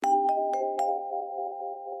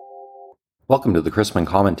Welcome to the Chrisman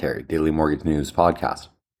Commentary Daily Mortgage News Podcast.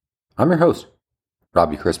 I'm your host,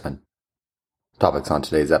 Robbie Chrisman. Topics on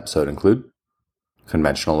today's episode include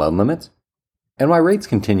conventional loan limits and why rates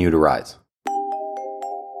continue to rise.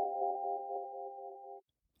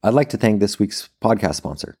 I'd like to thank this week's podcast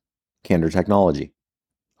sponsor, Candor Technology,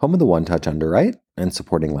 home of the one-touch underwrite and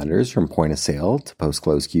supporting lenders from point of sale to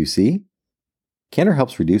post-close QC. Candor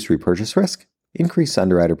helps reduce repurchase risk, increase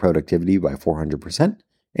underwriter productivity by 400%,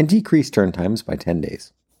 and decrease turn times by 10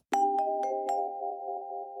 days.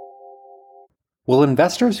 Will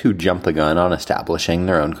investors who jump the gun on establishing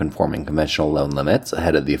their own conforming conventional loan limits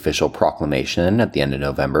ahead of the official proclamation at the end of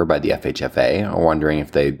November by the FHFA are wondering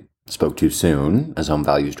if they spoke too soon as home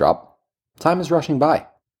values drop? Time is rushing by.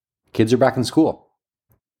 Kids are back in school,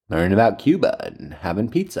 learning about Cuba and having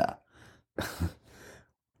pizza.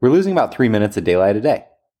 We're losing about 3 minutes of daylight a day.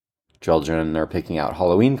 Children are picking out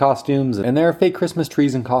Halloween costumes, and there are fake Christmas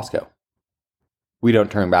trees in Costco. We don't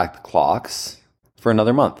turn back the clocks for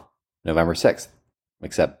another month, November 6th,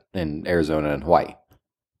 except in Arizona and Hawaii.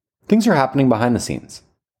 Things are happening behind the scenes.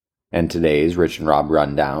 And today's Rich and Rob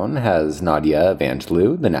Rundown has Nadia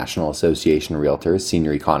Evangelou, the National Association of Realtors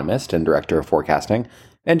Senior Economist and Director of Forecasting,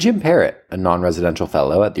 and Jim Parrott, a non-residential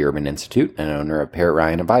fellow at the Urban Institute and owner of Parrott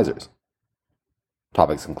Ryan Advisors.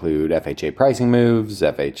 Topics include FHA pricing moves,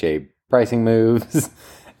 and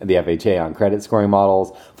the FHA on credit scoring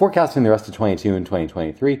models, forecasting the rest of 22 and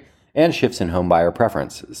 2023, and shifts in home buyer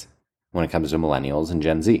preferences when it comes to millennials and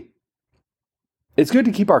Gen Z. It's good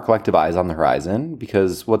to keep our collective eyes on the horizon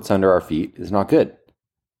because what's under our feet is not good.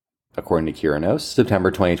 According to Curanos, September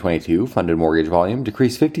 2022 funded mortgage volume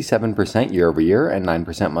decreased 57% year over year and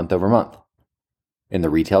 9% month over month. In the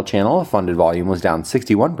retail channel, funded volume was down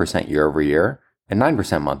 61% year over year and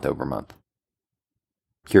 9% month over month.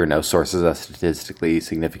 Curanos sources a statistically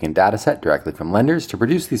significant data set directly from lenders to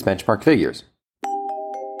produce these benchmark figures.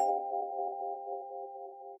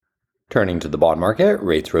 Turning to the bond market,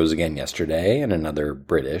 rates rose again yesterday in another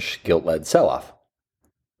British gilt-led sell-off.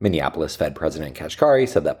 Minneapolis Fed President Kashkari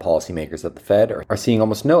said that policymakers at the Fed are seeing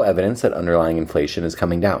almost no evidence that underlying inflation is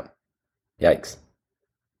coming down. Yikes.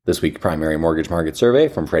 This week's primary mortgage market survey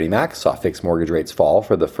from Freddie Mac saw fixed mortgage rates fall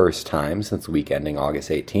for the first time since the week ending August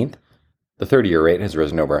 18th. The 30-year rate has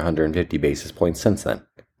risen over 150 basis points since then.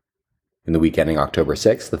 In the week ending October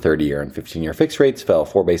 6th, the 30-year and 15-year fixed rates fell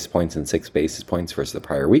 4 basis points and 6 basis points versus the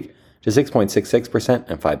prior week to 6.66%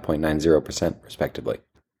 and 5.90% respectively.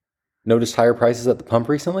 Noticed higher prices at the pump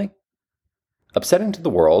recently? Upsetting to the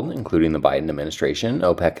world, including the Biden administration,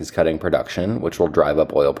 OPEC is cutting production, which will drive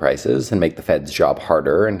up oil prices and make the Fed's job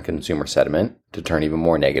harder and consumer sentiment to turn even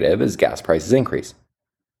more negative as gas prices increase.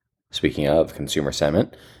 Speaking of consumer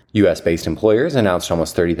sentiment, U.S.-based employers announced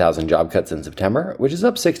almost 30,000 job cuts in September, which is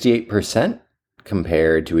up 68%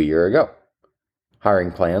 compared to a year ago.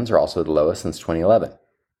 Hiring plans are also the lowest since 2011.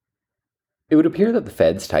 It would appear that the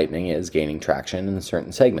Fed's tightening is gaining traction in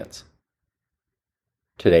certain segments.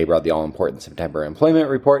 Today brought the all-important September employment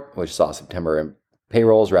report, which saw September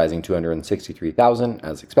payrolls rising 263,000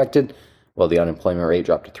 as expected, while the unemployment rate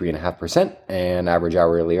dropped to 3.5% and average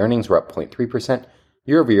hourly earnings were up 0.3%,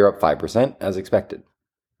 year over year up 5% as expected.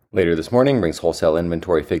 Later this morning brings wholesale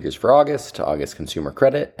inventory figures for August, consumer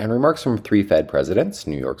credit, and remarks from 3 Fed presidents,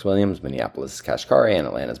 New York's Williams, Minneapolis' Kashkari, and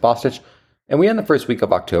Atlanta's Bostich. And we end the first week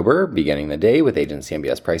of October, beginning the day with agency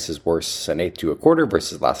MBS prices worse 1/8 to 1/4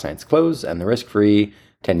 versus last night's close, and the risk-free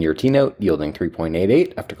 10-year T-note yielding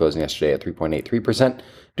 3.88 after closing yesterday at 3.83%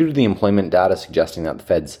 due to the employment data suggesting that the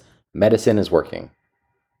Fed's medicine is working.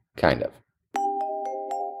 Kind of.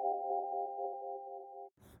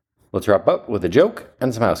 Let's wrap up with a joke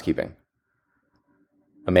and some housekeeping.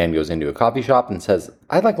 A man goes into a coffee shop and says,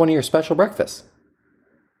 "I'd like one of your special breakfasts."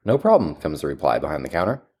 "No problem," comes the reply behind the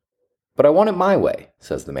counter. "But I want it my way,"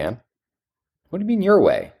 says the man. "What do you mean your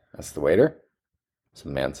way?" asks the waiter. So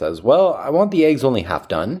the man says, "Well, I want the eggs only half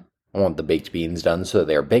done. I want the baked beans done so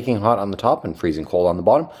they are baking hot on the top and freezing cold on the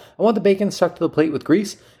bottom. I want the bacon stuck to the plate with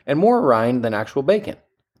grease and more rind than actual bacon.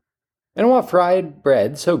 And I want fried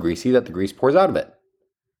bread so greasy that the grease pours out of it."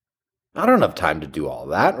 "I don't have time to do all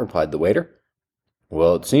that," replied the waiter.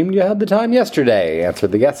 "Well, it seemed you had the time yesterday,"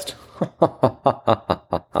 answered the guest.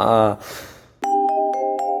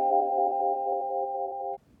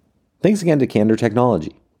 Thanks again to Candor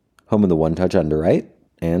Technology, home of the one-touch underwrite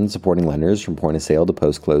and supporting lenders from point of sale to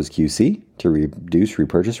post-close QC to reduce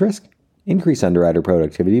repurchase risk, increase underwriter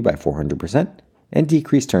productivity by 400%, and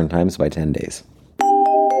decrease turn times by 10 days.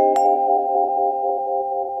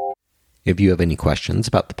 If you have any questions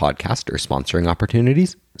about the podcast or sponsoring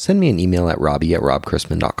opportunities, send me an email at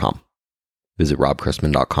robbie@robchrisman.com. Visit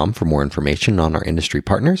robchrisman.com for more information on our industry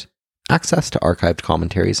partners access to archived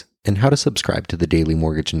commentaries, and how to subscribe to the daily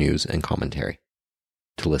mortgage news and commentary.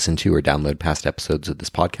 To listen to or download past episodes of this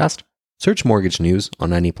podcast, search Mortgage News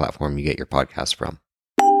on any platform you get your podcasts from.